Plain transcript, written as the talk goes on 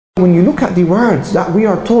When you look at the words that we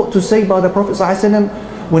are taught to say by the Prophet ﷺ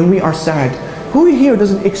when we are sad, who here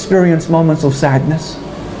doesn't experience moments of sadness?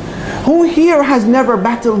 Who here has never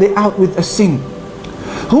battled it out with a sin?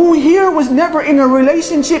 Who here was never in a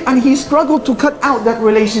relationship and he struggled to cut out that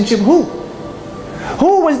relationship? Who?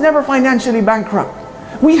 Who was never financially bankrupt?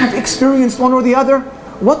 We have experienced one or the other.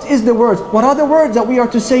 What is the words? What are the words that we are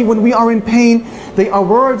to say when we are in pain? They are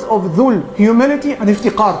words of dhul, humility and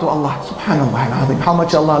iftiqar to Allah. Subhanallah al-Azim. How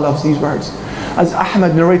much Allah loves these words. As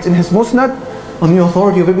Ahmad narrates in his Musnad on the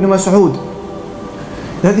authority of Ibn Mas'ud,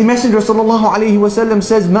 that the Messenger sallallahu alayhi wa sallam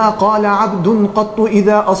says, مَا قَالَ عَبْدٌ قَطُّ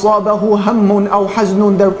إِذَا أَصَابَهُ هَمٌّ أَوْ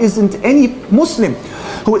حَزْنٌ. There isn't any Muslim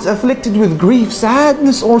who is afflicted with grief,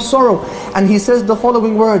 sadness or sorrow, and he says the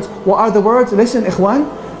following words. What are the words? Listen, ikhwan,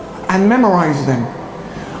 and memorize them.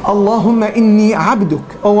 Allahumma inni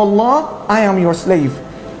abduk. Oh Allah, I am your slave.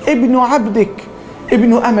 Ibnu abdik,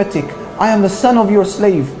 ibnu amatik. I am the son of your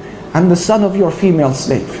slave and the son of your female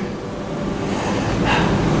slave.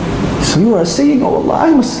 So you are saying, oh Allah, I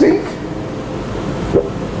am a slave.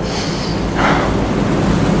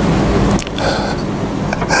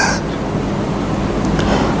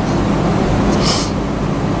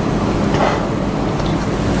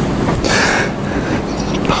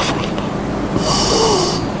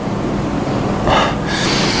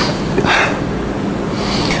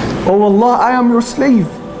 Oh Allah, I am your slave,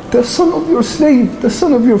 the son of your slave, the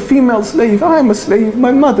son of your female slave. I am a slave.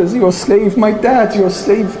 My mother's your slave. My dad's your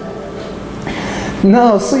slave.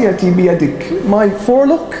 Nasiyati biyadik. My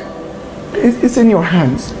forelock is in your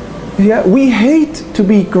hands. Yeah, we hate to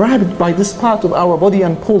be grabbed by this part of our body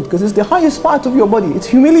and pulled, because it's the highest part of your body. It's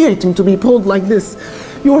humiliating to be pulled like this.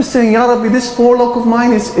 You are saying, Ya Rabbi, this forelock of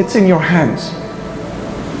mine it's in your hands.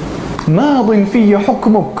 مَاضٍ فِيَّ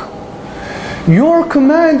حُكْمُكَ. Your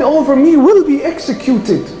command over me will be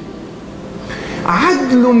executed.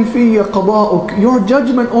 عَدْلٌ فِيَّ قَضَاءُكَ. Your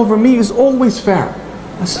judgment over me is always fair.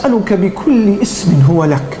 أَسْأَلُكَ بِكُلِّ إِسْمٍ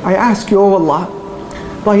هُوَ لَكَ. I ask you, O Allah,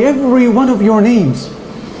 by every one of your names,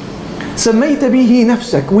 سَمَّيْتَ بِهِ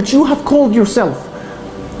نَفْسَكَ, which you have called yourself,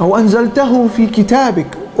 أَوْ أَنزَلْتَهُ فِي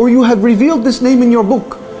كِتَابِكَ, or you have revealed this name in your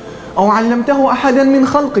book, أَوْ عَلَّمْتَهُ أَحَدًا مِنْ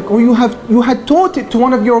خَلْقِكَ, or you had taught it to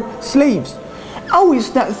one of your slaves, أَوْ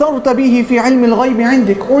اسْتَأْثَرْتَ بِهِ فِي عِلْمِ الْغَيْبِ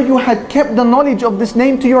عِنْدِكَ, or you had kept the knowledge of this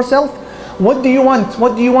name to yourself. What do you want?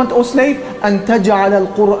 What do you want, O slave? أَن تَجْعَلَ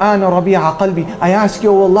الْقُرْآنَ رَبِيعَ قَلْبِي. I ask you,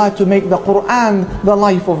 O Allah, to make the Qur'an the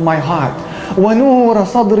life of my heart. وَنُورَ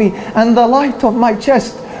صَدْرِي, and the light of my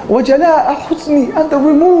chest. وَجَلَاءَ حُزْنِي, and the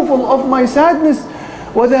removal of my sadness.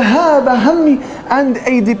 وَذَهَابَ هَمِّي, and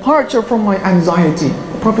a departure from my anxiety.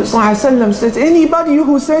 The Prophet ﷺ says, anybody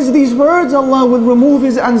who says these words, Allah will remove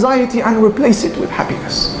his anxiety and replace it with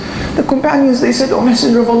happiness. The companions, they said, O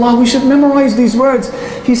Messenger of Allah, we should memorize these words.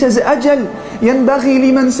 He says, أَجَلْ يَنْبَغِي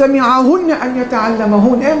لِمَنْ سَمِعَهُنَّ أَنْ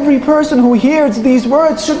يَتَعَلَّمَهُنَّ. Every person who hears these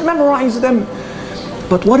words should memorize them.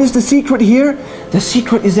 But what is the secret here? The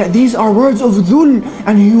secret is that these are words of dhul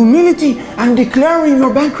and humility and declaring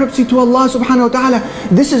your bankruptcy to Allah subhanahu wa ta'ala.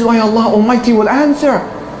 This is why Allah Almighty will answer.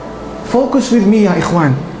 Focus with me, ya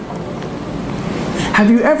ikhwan. Have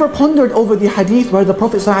you ever pondered over the hadith where the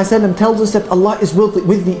Prophet ﷺ tells us that Allah is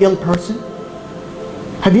with the ill person?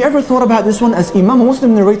 Have you ever thought about this one? As Imam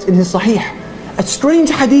Muslim narrates in his Sahih, a strange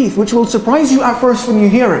hadith which will surprise you at first when you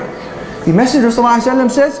hear it. The Messenger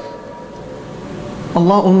ﷺ says,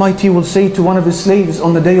 Allah Almighty will say to one of his slaves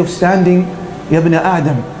on the day of standing, Ya ibn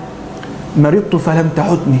Adam, maridtu falam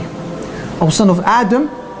ta'udni. O son of Adam,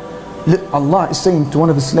 Allah is saying to one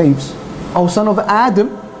of his slaves, O son of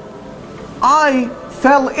Adam, I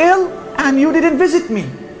fell ill and you didn't visit me.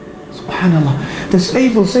 Subhanallah. The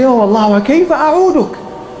slave will say, Oh Allah, wa kayfa a'uduk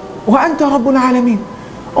wa anta rabbul alameen.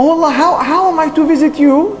 Oh Allah, how am I to visit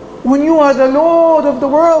you when you are the Lord of the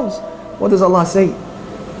worlds? What does Allah say?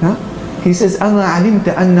 Huh? He says, أَمَا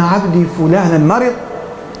عَلِمْتَ أَنَّ عَبْدِي فُلَانًا مَرِضْ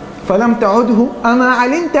فَلَمْ تَعُدْهُ أَمَا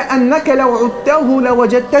عَلِمْتَ أَنَّكَ لَوْ عُدْتَهُ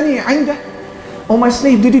لَوَجَدْتَنِي عِنْدَهُ. Oh my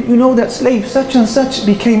slave, didn't you know that slave such and such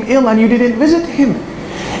became ill and you didn't visit him?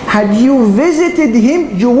 Had you visited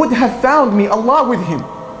him, you would have found me, Allah, with him.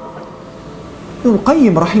 Ibn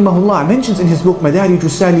Qayyim rahimahullah mentions in his book Madarij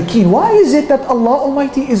al-Salikin, why is it that Allah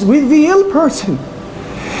Almighty is with the ill person?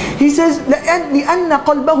 He says, لأن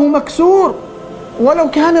قلبه مكسور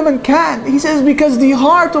ولو كان من كان. He says, because the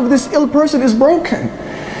heart of this ill person is broken.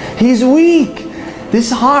 He's weak.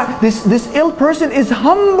 This ill person is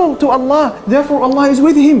humble to Allah. Therefore Allah is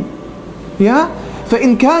with him. Yeah?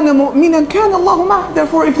 فَإِنْ كَانَ مُؤْمِنًا كَانَ اللَّهُ مَعَهُ.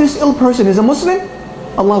 Therefore if this ill person is a Muslim,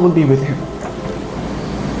 Allah will be with him.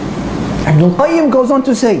 Ibn Qayyim goes on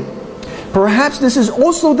to say, perhaps this is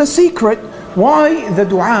also the secret why the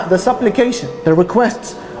dua, the supplication, the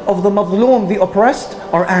requests of the mazloom, the oppressed,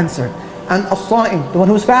 are answered. And as-sa'im, the one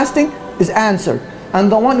who is fasting, is answered.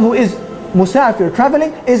 And the one who is musafir,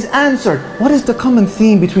 traveling, is answered. What is the common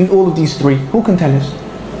theme between all of these three? Who can tell us?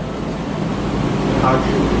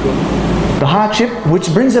 The hardship,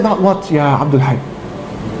 which brings about what, Ya Abdul Hayy?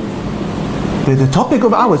 The topic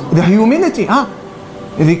of ours, the humility.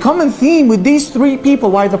 The common theme with these three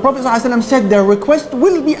people, why the Prophet ﷺ said their request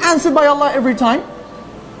will be answered by Allah every time,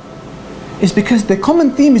 is because the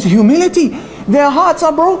common theme is humility. Their hearts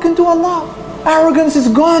are broken to Allah. Arrogance is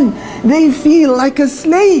gone. They feel like a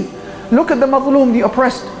slave. Look at the mazloom, the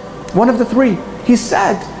oppressed. One of the three. He's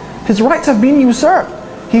sad. His rights have been usurped.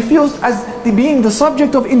 He feels as being the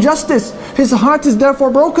subject of injustice. His heart is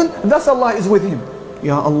therefore broken. Thus Allah is with him.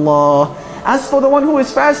 Ya Allah. As for the one who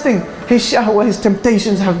is fasting, his shahwa, his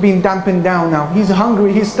temptations have been dampened down now. He's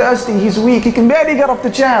hungry, he's thirsty, he's weak, he can barely get off the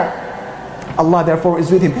chair. Allah therefore is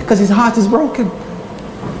with him because his heart is broken.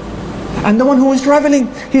 And the one who is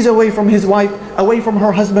traveling, he's away from his wife, away from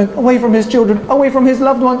her husband, away from his children, away from his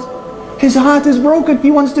loved ones. His heart is broken, he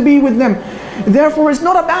wants to be with them. Therefore it's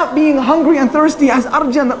not about being hungry and thirsty, as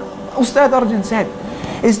Ustad Arjan said.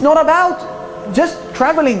 It's not about just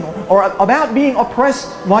traveling or about being oppressed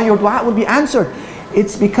why your dua will be answered.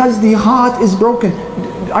 It's because the heart is broken.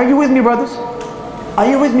 Are you with me, brothers? Are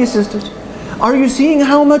you with me, sisters? Are you seeing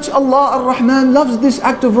how much Allah Ar-Rahman loves this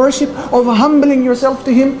act of worship, of humbling yourself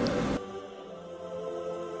to Him?